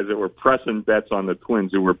of guys that were pressing bets on the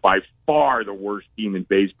Twins, who were by far the worst team in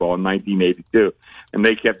baseball in 1982, and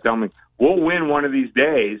they kept telling me, we'll win one of these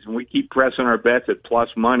days, and we keep pressing our bets at plus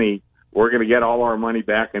money. We're going to get all our money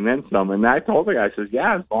back and then some. And I told the guy, I says,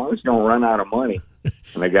 yeah, as long as you don't run out of money.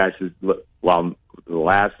 And the guy says, look, well, the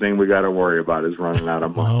last thing we got to worry about is running out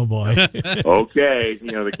of money. Oh, boy. Okay.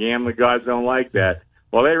 The gambling gods don't like that.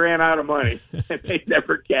 Well, they ran out of money. They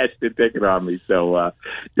never cashed a ticket on me. So,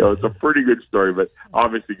 it's a pretty good story, but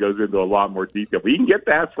obviously goes into a lot more detail. But you can get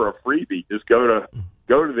that for a freebie. Just go to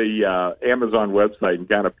the Amazon website and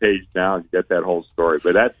kind of page down and get that whole story.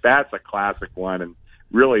 But that's a classic one. And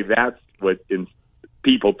really, that's what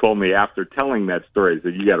people told me after telling that story, is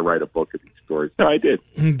that you got to write a book of these stories. So I did.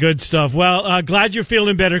 Good stuff. Well, glad you're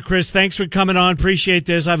feeling better, Chris. Thanks for coming on. Appreciate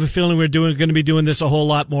this. I have a feeling we're going to be doing this a whole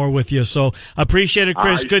lot more with you. So apprecied it,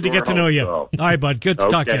 Chris. Good to get to know you. So. All right, bud. Good to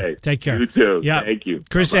talk to you. Take care. You too. Yeah. Thank you.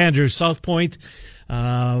 Chris Bye-bye. Andrews, South Point.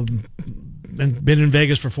 Been in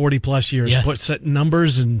Vegas for 40 plus years. Yes. Setting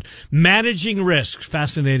numbers and managing risk.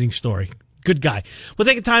 Fascinating story. Good guy. We'll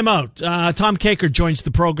take a time out. Tom Kakert joins the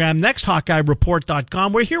program next,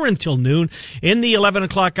 HawkeyeReport.com. We're here until noon. In the 11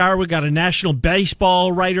 o'clock hour, we got a national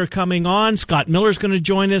baseball writer coming on. Scott Miller's going to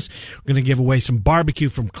join us. We're going to give away some barbecue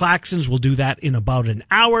from Claxons. We'll do that in about an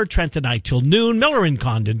hour. Trent and I till noon. Miller and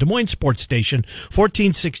Condon, Des Moines Sports Station,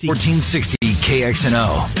 1460. 1460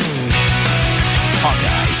 KXNO.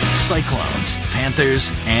 Hawkeyes, Cyclones,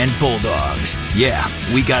 Panthers, and Bulldogs. Yeah,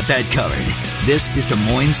 we got that covered. This is Des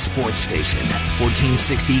Moines Sports Station,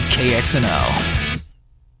 1460 KXNO.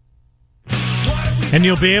 And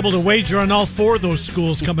you'll be able to wager on all 4 of those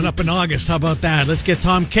schools coming up in August. How about that? Let's get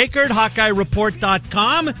Tom Kakert,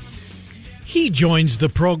 HawkeyeReport.com. He joins the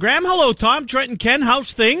program. Hello, Tom. Trent and Ken,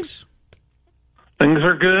 how's things? Things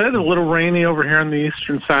are good. A little rainy over here on the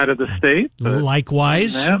eastern side of the state.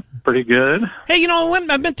 Likewise. Yeah, pretty good. Hey, you know,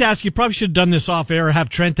 I meant to ask you, probably should have done this off air or have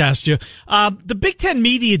Trent ask you. The Big Ten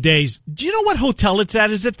Media Days, do you know what hotel it's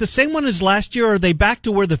at? Is it the same one as last year, or are they back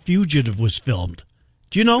to where The Fugitive was filmed?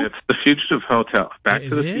 Do you know? It's the Fugitive Hotel. Back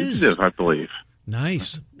to the Fugitive, I believe.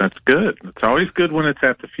 Nice. That's good. It's always good when it's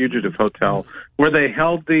at the Fugitive Hotel, where they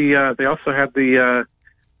held they also had the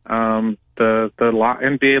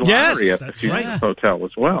NBA lottery at the Fugitive Hotel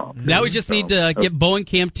as well. Now we just need to get Bowen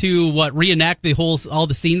Camp to reenact all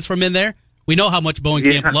the scenes from in there. We know how much Bowen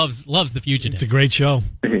Camp loves the Fugitive. It's a great show.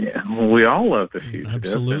 Yeah, we all love the Fugitive.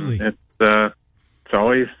 Absolutely. It's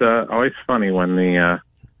always funny when the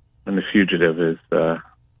Fugitive is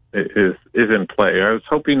in play. I was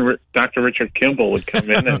hoping Dr. Richard Kimball would come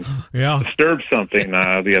in and disturb something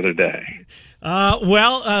the other day.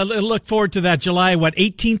 Look forward to that. July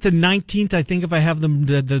 18th and 19th, I think, if I have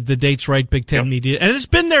the dates right. Big Ten Media, and it's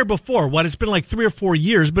been there before. It's been like 3 or 4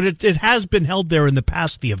 years, but it has been held there in the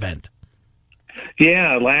past. The event.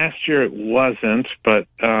 Yeah, last year it wasn't, but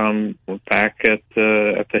we're back at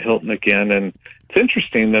the Hilton again, and it's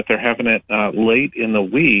interesting that they're having it late in the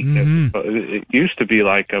week. Mm-hmm. It used to be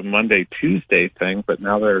like a Monday, Tuesday thing, but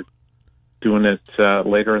now they're doing it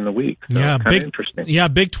later in the week. So kind of interesting. Yeah,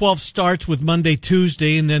 Big 12 starts with Monday,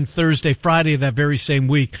 Tuesday, and then Thursday, Friday that very same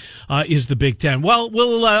week is the Big Ten. Well,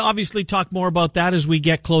 we'll obviously talk more about that as we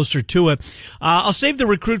get closer to it. I'll save the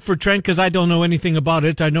recruit for Trent because I don't know anything about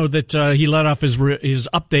it. I know that he let off his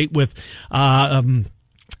update with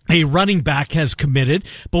a running back has committed,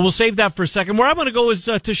 but we'll save that for a second. Where I'm going to go is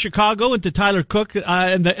to Chicago and to Tyler Cook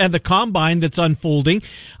and the combine that's unfolding.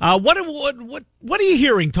 What are you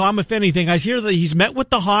hearing, Tom? If anything, I hear that he's met with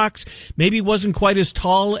the Hawks. Maybe wasn't quite as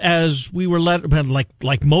tall as we were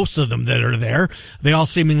like most of them that are there. They all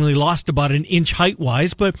seemingly lost about an inch height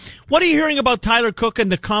wise. But what are you hearing about Tyler Cook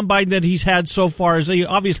and the combine that he's had so far? As he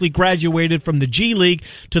obviously graduated from the G League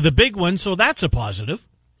to the big one, so that's a positive.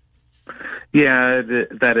 Yeah,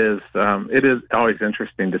 that is. It is always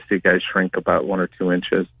interesting to see guys shrink about 1 or 2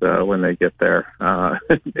 inches when they get there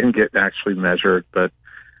and get actually measured. But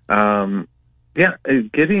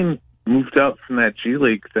getting moved up from that G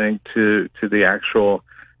League thing to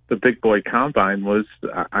the big boy combine was,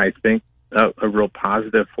 I think, a real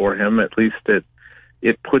positive for him. At least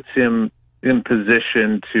it puts him in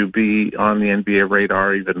position to be on the NBA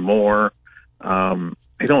radar even more.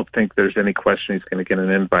 I don't think there's any question he's going to get an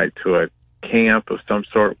invite to a camp of some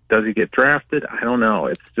sort. Does he get drafted? I don't know.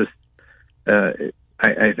 It's just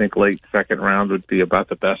I think late second round would be about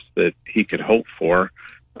the best that he could hope for.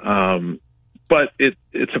 But it's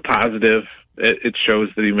a positive. It shows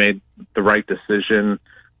that he made the right decision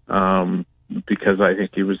because I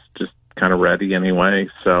think he was just kind of ready anyway.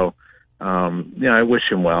 So I wish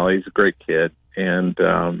him well. He's a great kid, and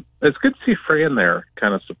it's good to see Fran there,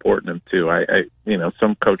 kind of supporting him too.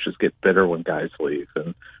 Some coaches get bitter when guys leave,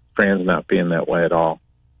 and Fran's not being that way at all.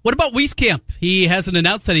 What about Wieskamp? He hasn't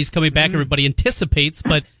announced that he's coming back. Everybody anticipates,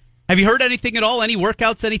 but have you heard anything at all? Any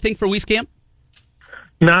workouts, anything for Wieskamp?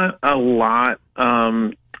 Not a lot.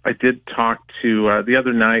 I did talk to, the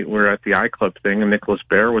other night we were at the iClub thing, and Nicholas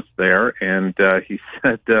Baer was there, and he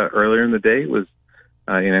said earlier in the day it was,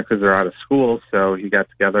 because they're out of school, so he got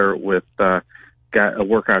together with a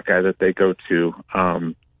workout guy that they go to,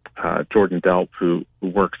 Jordan Delp, who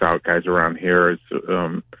works out guys around here,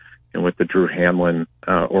 and with the Drew Hamlin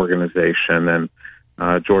organization, and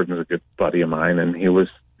Jordan's a good buddy of mine, and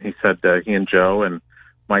he said he and Joe and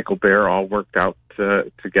Michael Baer all worked out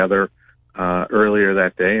together earlier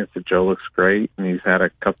that day, and said Joe looks great, and he's had a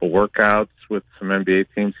couple workouts with some NBA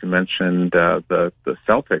teams. He mentioned the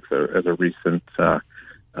Celtics as a recent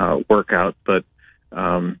workout, but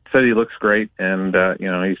said he looks great, and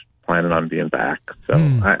he's planning on being back. So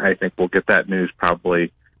I think we'll get that news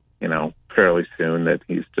probably, fairly soon that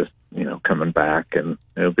he's just, coming back, and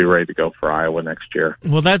he'll be ready to go for Iowa next year.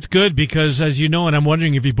 Well, that's good because, as you know, and I'm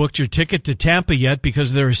wondering if you booked your ticket to Tampa yet,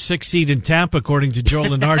 because they're a 6th seed in Tampa, according to Joe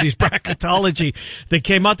Lenardi's bracketology. They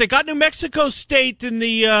came out. They got New Mexico State in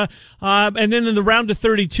the, and then in the round of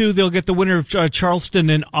 32, they'll get the winner of Charleston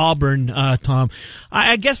and Auburn, Tom.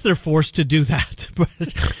 I guess they're forced to do that, but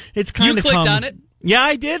it's kind of You clicked on it? Yeah,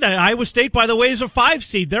 I did. Iowa State, by the way, is a 5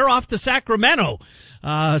 seed. They're off to Sacramento.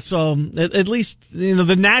 So at least,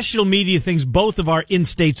 the national media thinks both of our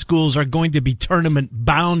in-state schools are going to be tournament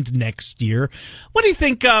bound next year. What do you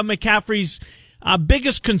think McCaffrey's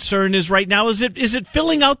biggest concern is right now? Is it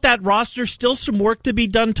filling out that roster? Still some work to be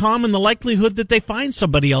done, Tom, and the likelihood that they find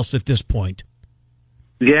somebody else at this point?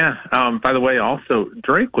 Yeah. By the way, also,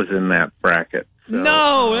 Drake was in that bracket. So,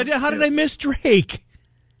 no. How did I miss Drake?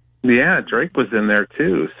 Yeah, Drake was in there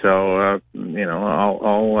too. So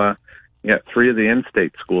I'll get 3 of the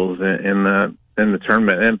in-state schools in the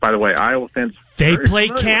tournament. And by the way, Iowa fans, they play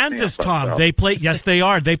Kansas, Tom. So. They play. Yes, they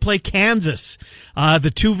are. They play Kansas.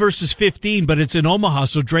 The 2 versus 15, but it's in Omaha,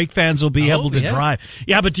 so Drake fans will be able to drive.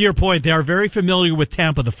 Yeah, but to your point, they are very familiar with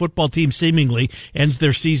Tampa. The football team seemingly ends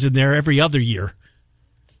their season there every other year.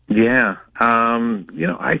 Yeah,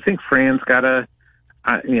 I think Fran's got to.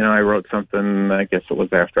 I wrote something, I guess it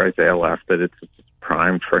was after Isaiah left, that it's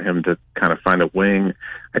primed for him to kind of find a wing.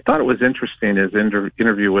 I thought it was interesting, his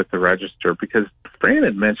interview with the Register, because Fran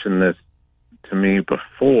had mentioned this to me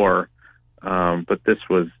before, but this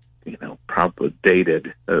was, probably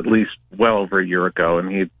dated, at least well over a year ago,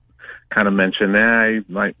 and he kind of mentioned, he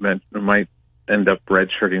might end up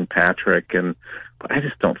redshirting Patrick, but I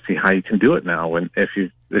just don't see how you can do it now. And if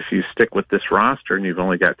you stick with this roster and you've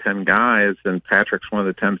only got 10 guys, and Patrick's one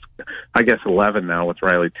of the 10, I guess 11 now with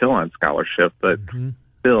Riley Till on scholarship, but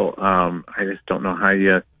still, I just don't know how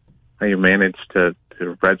you manage to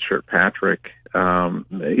redshirt Patrick,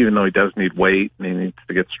 even though he does need weight and he needs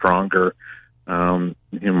to get stronger.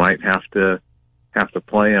 You might have to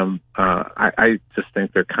play him. I just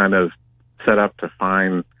think they're kind of set up to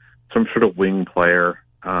find some sort of wing player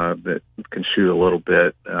that can shoot a little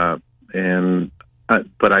bit, but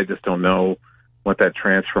I just don't know what that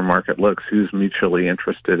transfer market looks. Who's mutually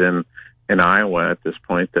interested in Iowa at this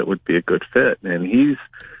point that would be a good fit? And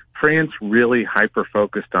Fran's really hyper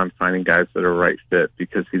focused on finding guys that are right fit,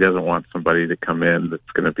 because he doesn't want somebody to come in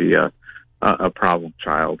that's going to be a problem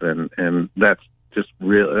child, and that's just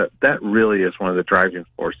that really is one of the driving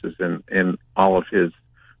forces in all of his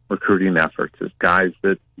recruiting efforts, is guys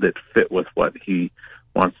that fit with what he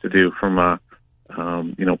wants to do from a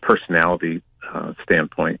personality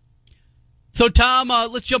standpoint. So, Tom,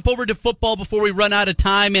 let's jump over to football before we run out of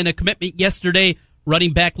time. And a commitment yesterday,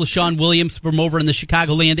 running back LaShawn Williams from over in the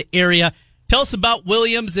Chicagoland area. Tell us about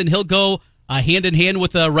Williams, and he'll go hand in hand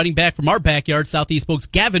with a running back from our backyard, Southeast Polk's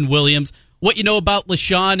Gavin Williams. What you know about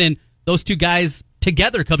LaShawn and those two guys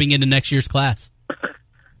together coming into next year's class?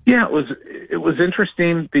 Yeah, it was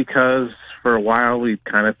interesting, because for a while we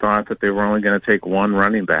kind of thought that they were only going to take one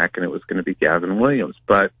running back, and it was going to be Gavin Williams.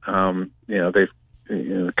 But they've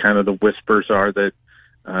kind of the whispers are that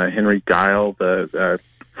Henry Guile, the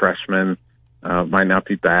freshman, might not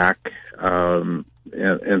be back, and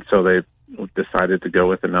so they decided to go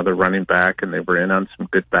with another running back, and they were in on some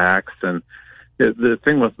good backs. And the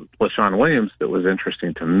thing with LaShawn Williams that was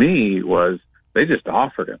interesting to me was they just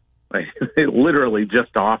offered him. They literally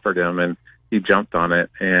just offered him, and he jumped on it.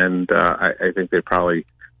 And I think they probably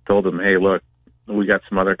told him, hey, look, we got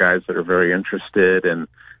some other guys that are very interested, and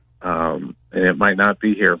it might not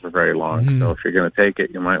be here for very long. Mm-hmm. So if you're going to take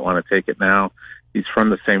it, you might want to take it now. He's from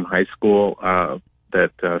the same high school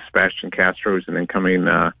that Sebastian Castro, who's an incoming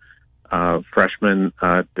freshman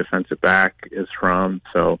defensive back, is from.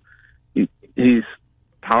 So he's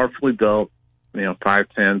powerfully built,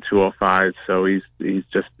 5'10", 205. So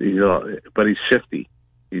but he's shifty.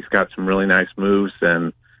 He's got some really nice moves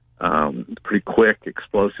and pretty quick,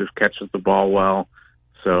 explosive, catches the ball well.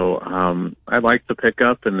 So I like the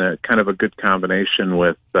pickup, and kind of a good combination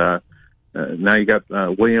with now you got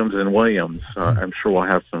Williams and Williams. I'm sure we'll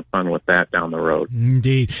have some fun with that down the road.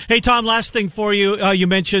 Indeed. Hey, Tom, last thing for you. You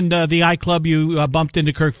mentioned the iClub. You bumped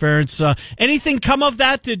into Kirk Ferentz. Anything come of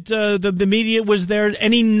that? Did the media, was there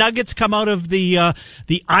any nuggets come out of the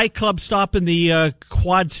iClub stop in the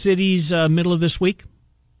Quad Cities middle of this week?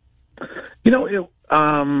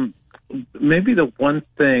 Maybe the one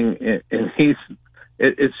thing, and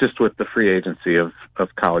it's just with the free agency of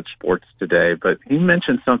college sports today, but he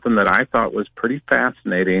mentioned something that I thought was pretty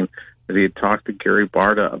fascinating, that he had talked to Gary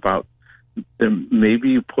Barta about. Maybe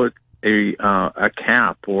you put a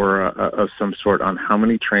cap or of some sort on how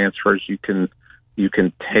many transfers you can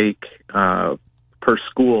take per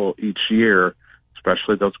school each year,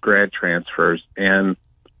 especially those grad transfers. And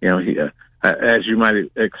he, as you might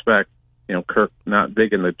expect, Kirk not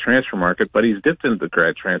big in the transfer market, but he's dipped into the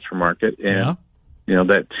grad transfer market, and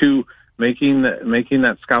that making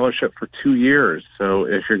that scholarship for 2 years. So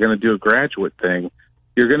if you're going to do a graduate thing,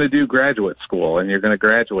 you're going to do graduate school, and you're going to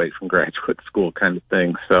graduate from graduate school kind of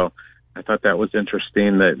thing. So I thought that was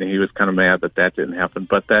interesting, that he was kind of mad that didn't happen.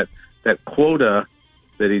 But that quota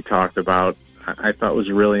that he talked about, I thought was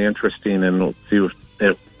really interesting, and we'll see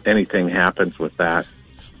if anything happens with that.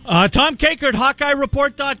 Tom Kakert,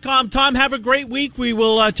 HawkeyeReport.com. Tom, have a great week. We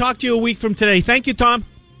will talk to you a week from today. Thank you, Tom.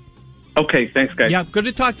 Okay, thanks, guys. Yeah, good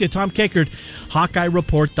to talk to you. Tom Kakert,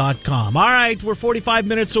 HawkeyeReport.com. All right, we're 45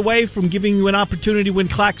 minutes away from giving you an opportunity to win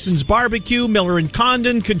Claxon's Barbecue. Miller and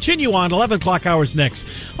Condon continue on 11 o'clock hours next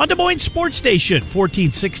on Des Moines Sports Station,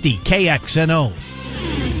 1460 KXNO.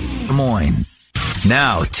 Des Moines.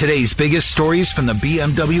 Now, today's biggest stories from the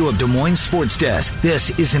BMW of Des Moines Sports Desk.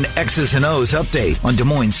 This is an X's and O's update on Des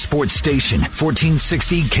Moines Sports Station,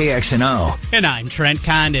 1460 KXNO. And I'm Trent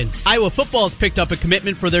Condon. Iowa football's picked up a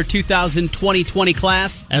commitment for their 2020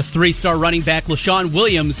 class as three-star running back LaShawn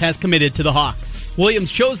Williams has committed to the Hawks.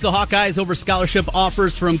 Williams chose the Hawkeyes over scholarship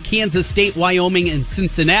offers from Kansas State, Wyoming, and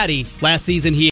Cincinnati. Last season, he